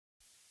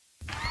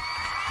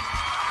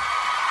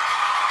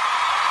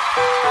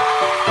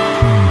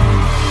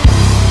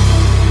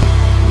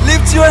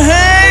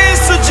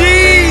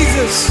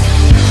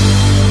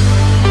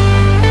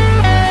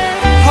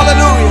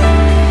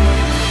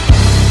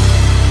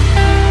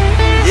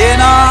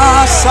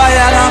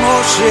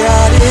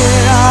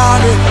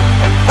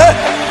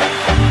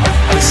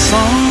The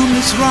sun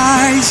is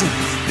rising,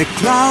 the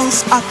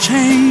clouds are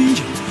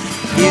changing.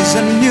 It's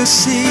a new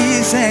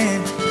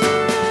season,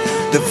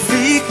 the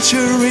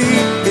victory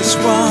is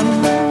won.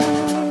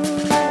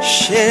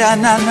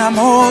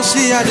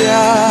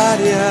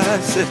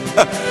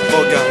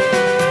 Oh God.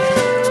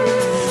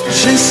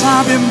 Chains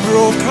have been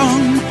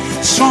broken,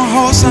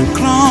 strongholds are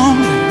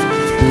crumbling.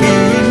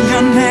 In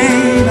your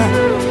name,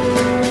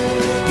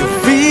 your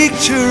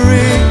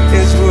victory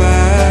is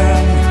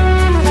won.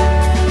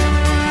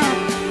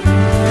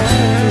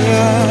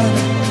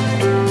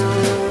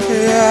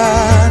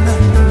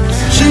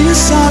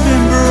 Chains have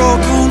been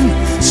broken,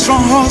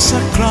 strongholds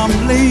are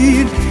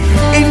crumbling.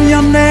 In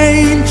your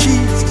name,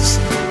 Jesus,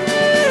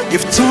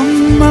 you've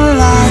turned my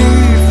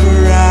life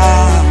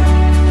around.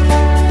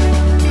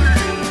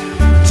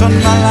 Turn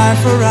my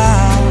life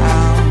around.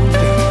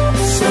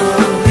 So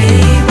we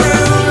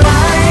will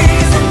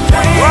rise and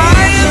praise.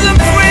 Rise and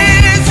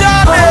praise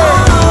your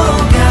name. Oh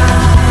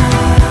God.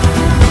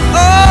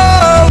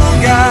 Oh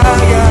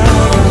God,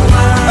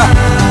 God.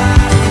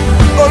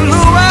 Oh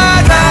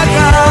Lord, God,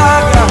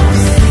 God.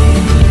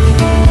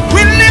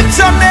 We lift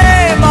your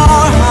name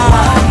on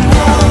high.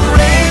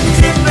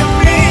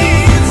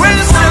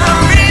 We'll sing the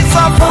beats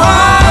of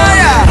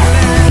fire.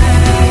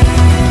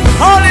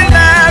 Holy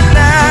Lamb,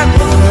 Lamb.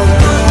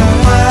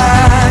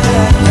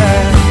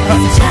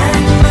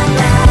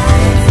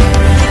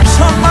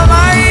 Turn my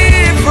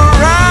life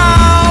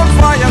around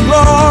for your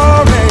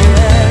glory.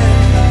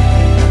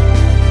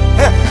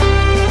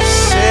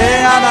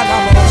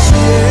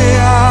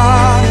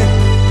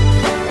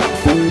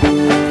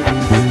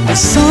 The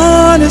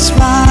sun is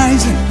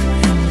rising,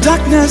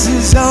 darkness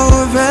is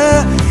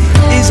over.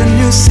 It's a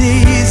new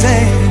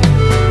season,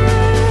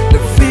 the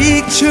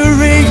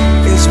victory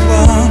is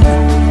won.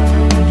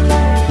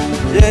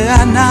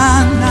 Yeah,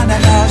 na na na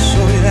na,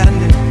 so yeah.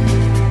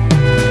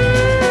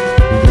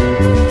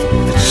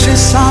 The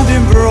chains have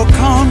been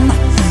broken,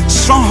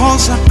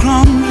 strongholds are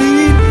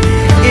crumbling.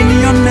 In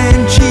your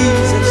name,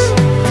 Jesus,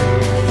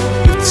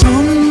 you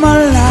turn my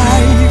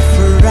life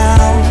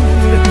around.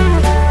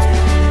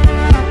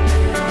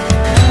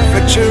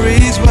 Victory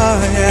is won,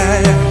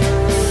 yeah, yeah.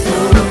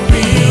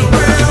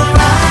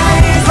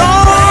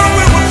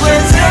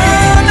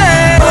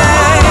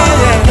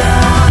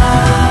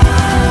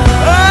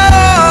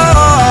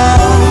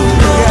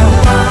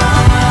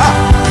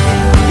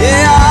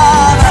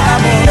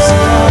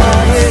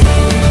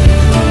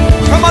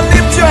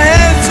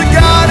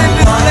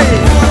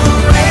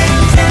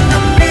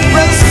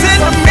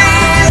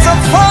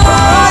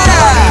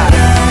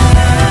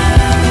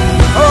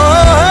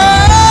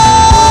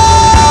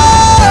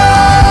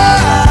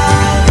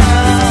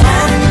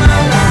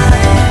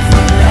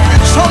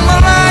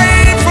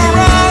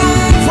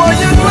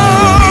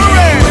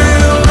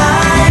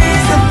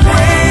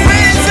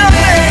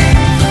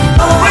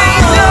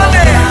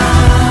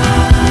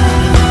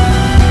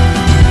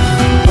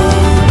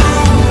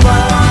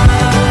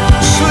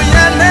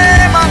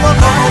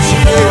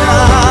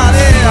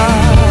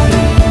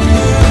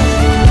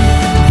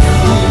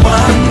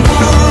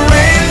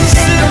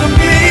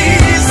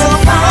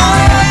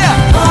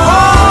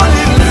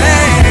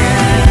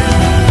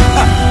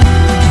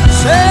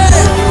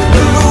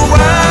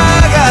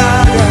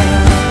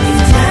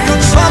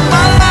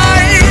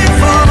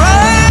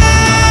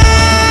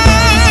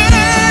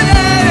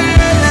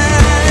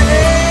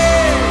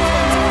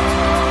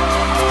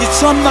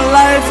 Turn my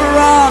life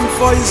around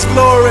for His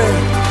glory,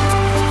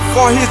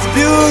 for His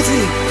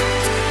beauty.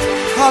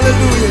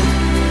 Hallelujah.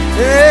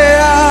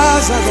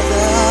 Yeah,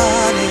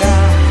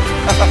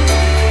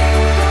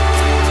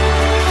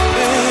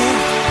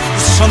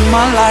 turn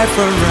my life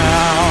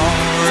around,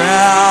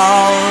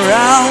 round,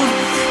 round.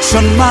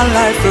 Turn my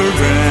life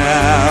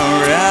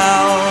around,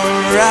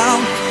 round,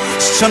 round.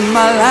 Turn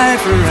my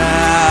life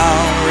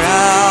around,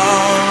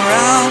 round,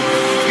 round.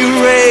 You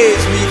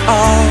raise me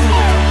up.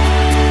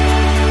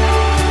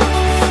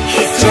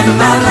 Turn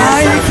my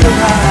life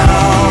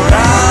around,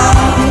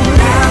 round,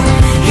 round.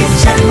 You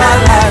turn my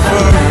life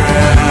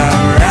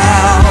around,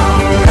 round,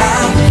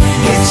 round.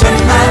 You turn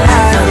my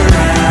life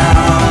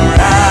around,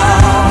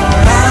 round,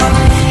 round.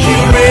 You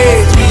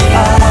raise me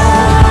up.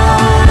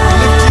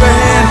 Lift your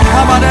hand,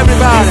 how about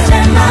everybody?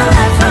 Turn my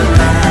life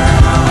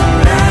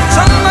around,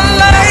 turn my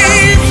life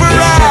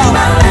around,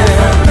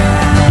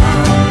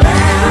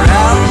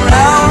 round,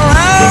 round,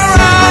 round,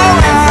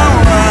 round,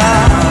 round.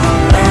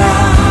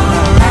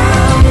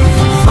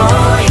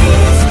 for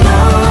His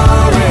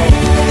glory.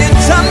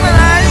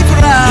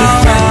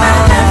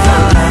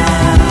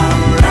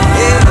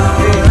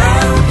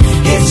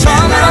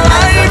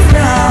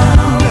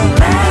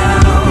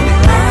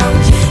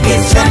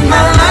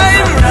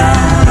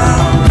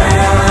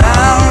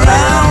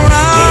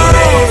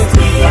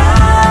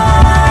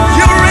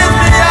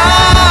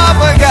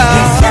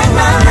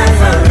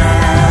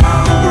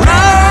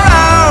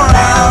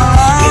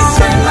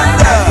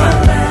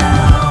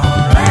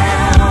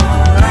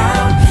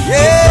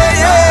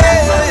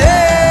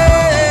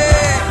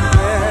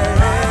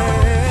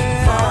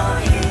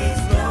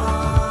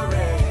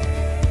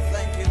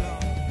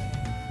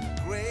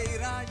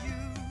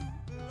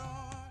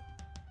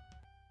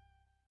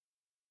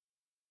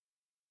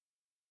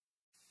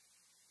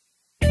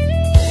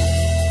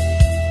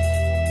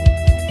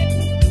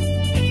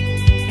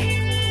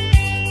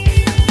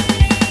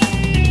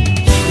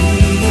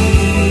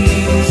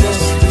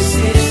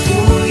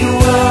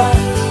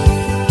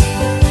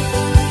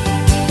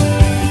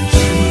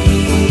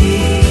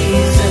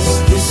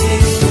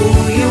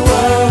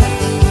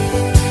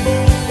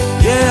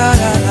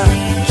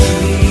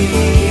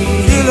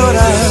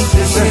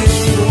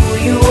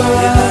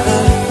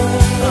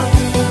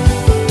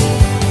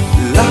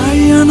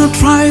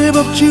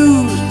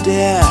 you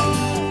there.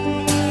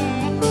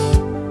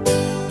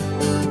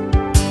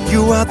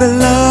 You are the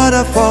Lord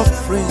of all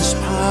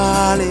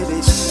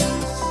principalities.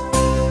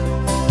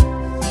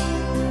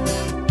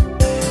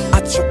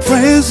 At your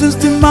presence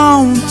the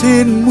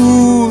mountain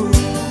moves.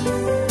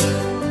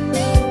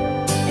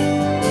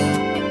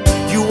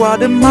 You are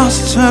the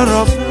master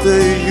of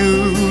the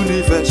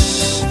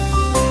universe.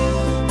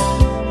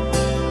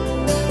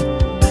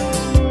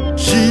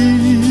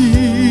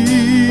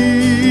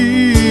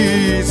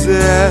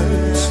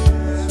 Jesus,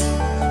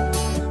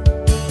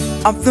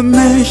 at the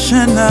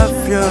mention of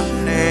your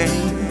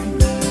name,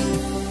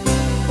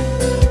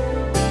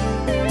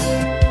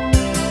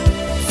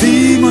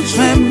 demons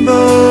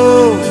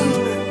tremble,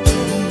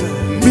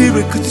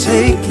 miracle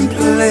taking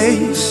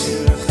place.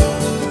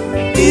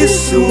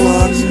 It's a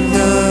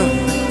wonder.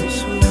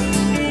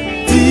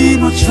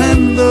 Demons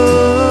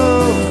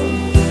tremble,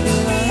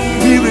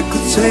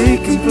 miracle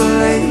taking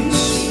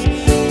place.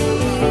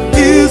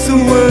 It's a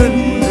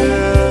wonder.